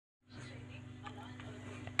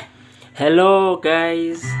Hello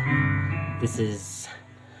guys, this is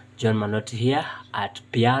John Manoti here at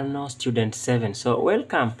Piano Student 7. So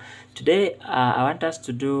welcome. Today I want us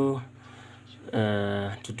to do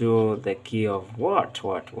the key of what?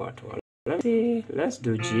 Let's see. Let's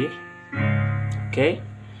do G. Okay.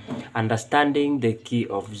 Understanding the key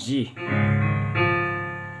of G.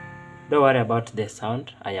 Don't worry about the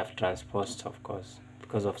sound. I have transposed, of course,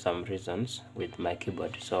 because of some reasons with my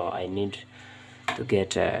keyboard. So I need to get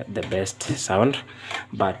the best sound,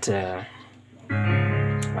 but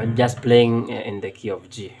I'm just playing in the key of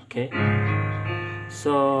G. Okay,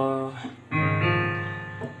 so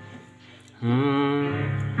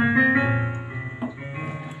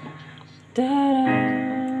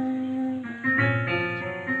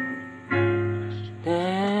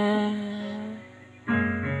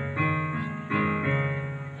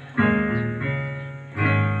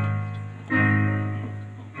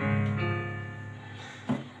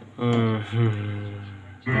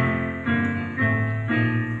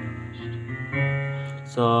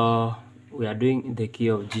So we are doing the key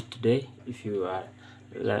of G today. If you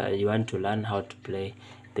want to learn how to play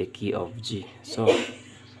the key of G, so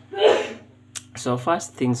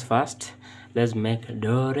first things first, let's make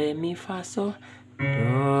do re mi fa so,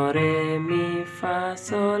 do re mi fa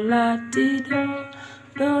so la ti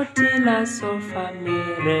do ti la so fa mi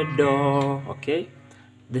re do. Okay,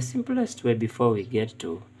 the simplest way before we get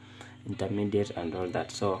to intermediate and all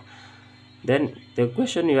that. So then the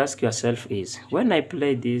question you ask yourself is, when I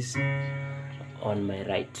play this on my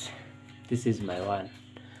right, this is my one,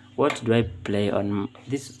 what do I play on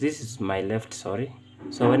this is my left, sorry.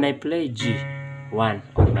 So when I play G1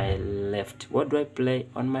 on my left, what do I play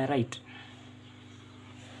on my right?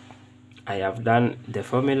 I have done the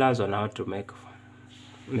formulas on how to make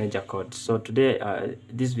major chords. So today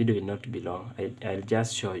this video will not be long. I'll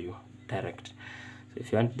just show you direct. So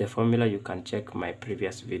if you want the formula, you can check my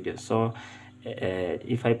previous video. So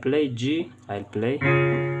if I play G, I'll play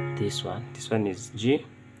this one. This one is G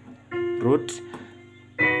root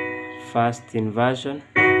first inversion.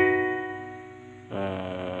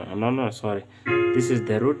 Sorry, this is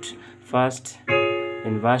the root first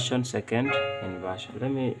inversion, second inversion. Let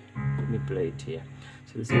me play it here.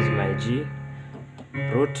 So this is my G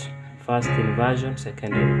root first inversion,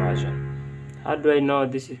 second inversion. How do I know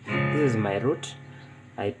this is my root?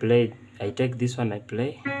 I take this one, I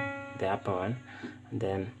play the upper one, and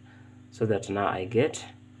then so that now I get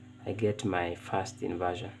my first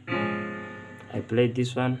inversion. I play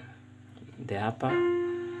this one, the upper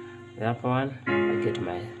one, I get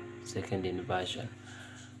my second inversion.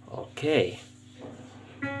 Okay,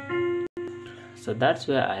 so that's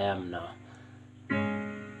where I am now.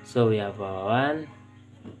 So we have our one,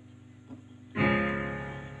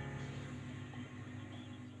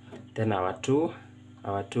 then our two.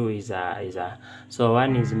 Our two is a so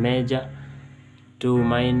one is major, 2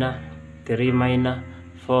 minor, 3 minor,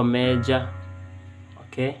 4 major,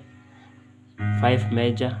 okay, 5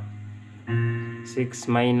 major, 6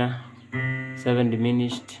 minor, 7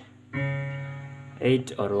 diminished,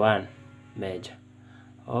 8 or 1 major.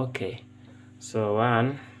 Okay, so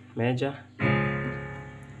 1 major,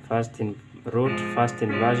 first in root, first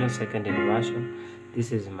inversion, second inversion.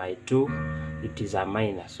 This is my 2, it is a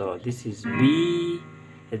minor, so this is B.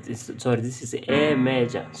 Sorry, this is A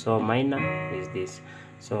major, so minor is this.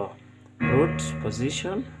 So root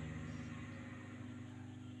position,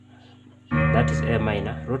 that is A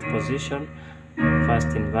minor, root position,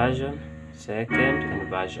 first inversion, second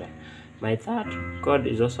inversion. My third chord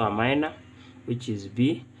is also a minor, which is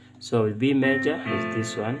B. So B major is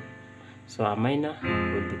this one, so a minor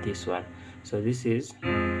will be this one. So this is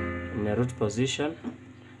in the root position,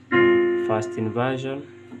 first inversion,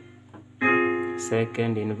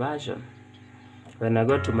 second inversion. When I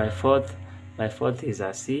go to my fourth is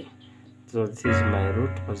a C. So this is my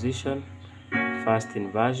root position, first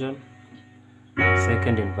inversion,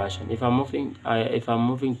 second inversion. If I'm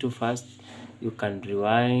moving too fast, you can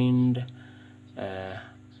rewind.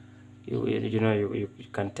 You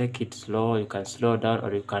can take it slow. You can slow down,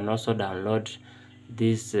 or you can also download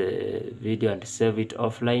this video and save it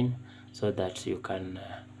offline, so that you can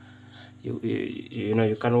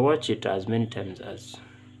you can watch it as many times as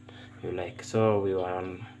you like. So we were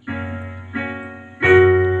on,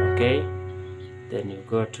 okay, then you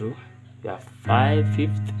go to your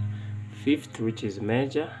fifth, which is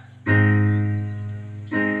major,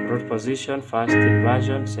 root position, first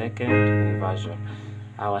inversion, second inversion.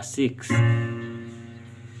 Our sixth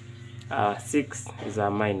is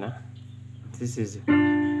a minor. This is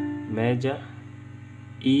major,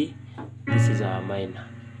 E. This is our minor.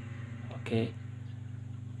 Okay,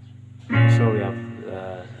 so we have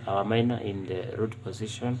our our minor in the root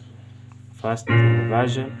position, first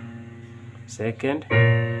inversion, second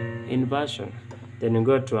inversion. Then we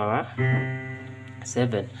go to our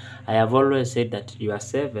 7. I have always said that your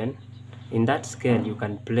 7 in that scale you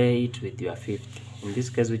can play it with your 5th, in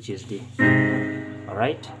this case, which is D.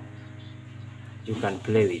 Alright, you can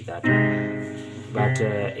play with that, but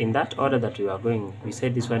in that order that we are going, we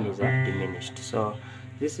said this one is a diminished, so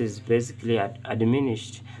this is basically a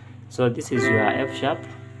diminished. So this is your F sharp,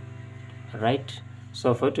 right?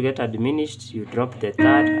 So for you to get a diminished, you drop the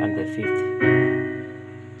 3rd and the 5th.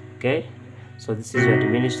 Okay, so this is your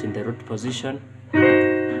diminished in the root position,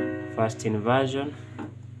 first inversion,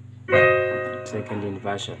 second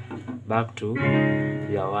inversion, back to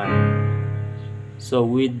your 1. So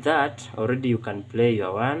with that already you can play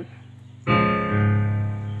your 1,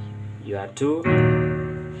 your 2,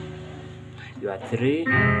 your 3,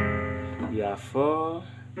 your 4,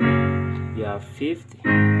 your 5th,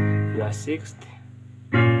 your 6th,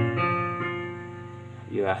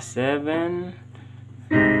 your 7,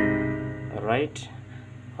 right,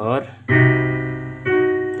 or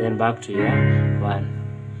then back to your 1.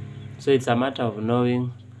 So it's a matter of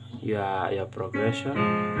knowing your progression.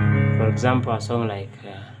 For example, a song like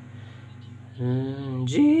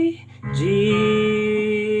Jesus,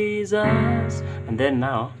 and then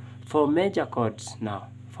now for major chords,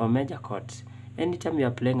 anytime you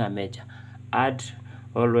are playing a major, add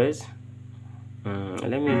always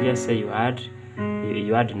let me just say you add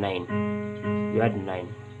 9.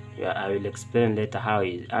 I will explain later how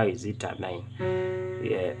is it a 9.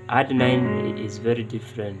 Add 9 is very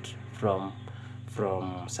different from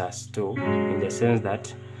sus2, in the sense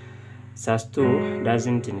that sus2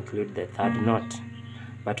 doesn't include the 3rd note,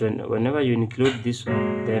 but whenever you include this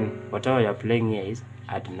one, then whatever you are playing here is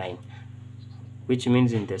add 9, which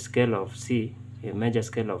means in the scale of C, a major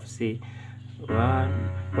scale of C,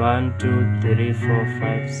 1 2 3 4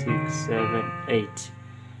 5 6 7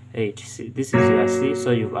 8. See, this is your C,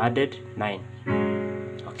 so you've added 9.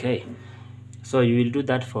 Okay, so you will do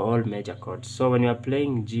that for all major chords. So when you are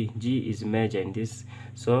playing G is major in this,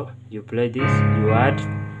 so you play this, you add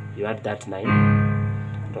that 9,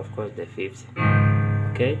 and of course the 5th.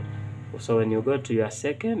 Okay, so when you go to your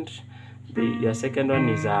second, your second one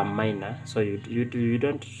is a minor, so you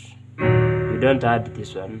don't add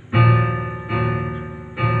this one,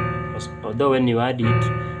 although when you add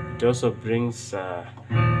it also brings a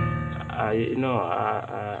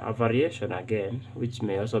variation again, which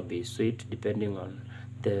may also be sweet depending on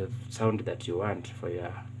the sound that you want for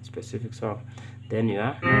your specific song. Then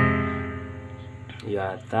your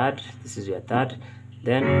 3rd, this is your 3rd,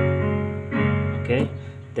 then okay,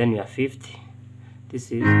 then your 5th,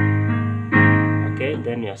 this is okay,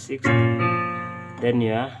 then your 6th, then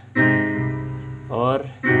your, or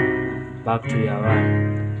back to your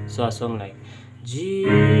 1. So a song like Jesus,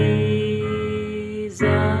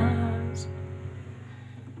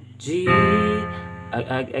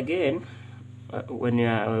 again, when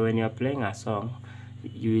you are playing a song,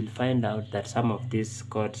 you will find out that some of these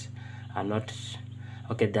chords are not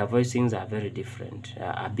okay. Their voicings are very different,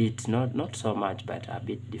 a bit, not so much, but a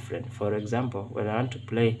bit different. For example, when I want to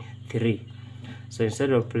play 3, so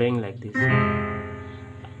instead of playing like this,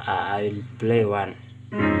 I will play 1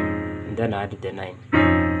 and then add the 9,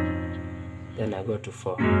 then I go to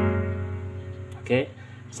 4. Okay,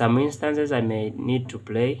 some instances I may need to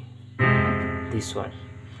play this one.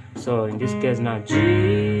 So in this case now,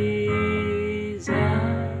 Jesus,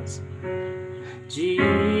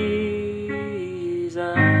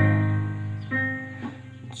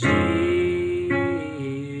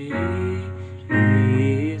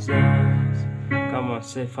 come on,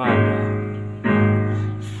 say Father.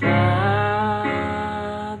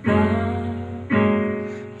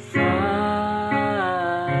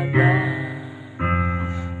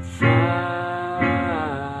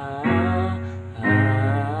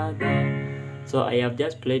 So I have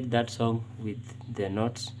just played that song with the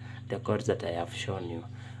notes, the chords that I have shown you.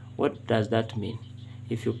 What does that mean?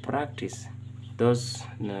 If you practice those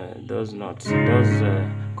notes, those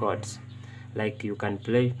chords, like you can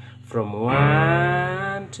play from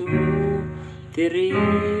 1 2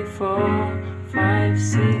 3 4 5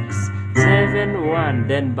 6 7 1,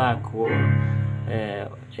 then back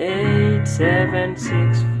 8 7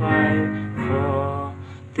 6 5 4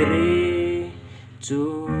 3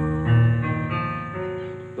 2,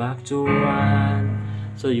 back to 1.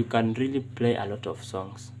 So you can really play a lot of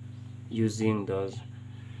songs using those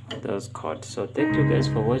chords. So thank you guys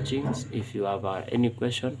for watching. If you have any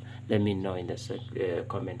question, let me know in the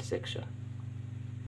comment section.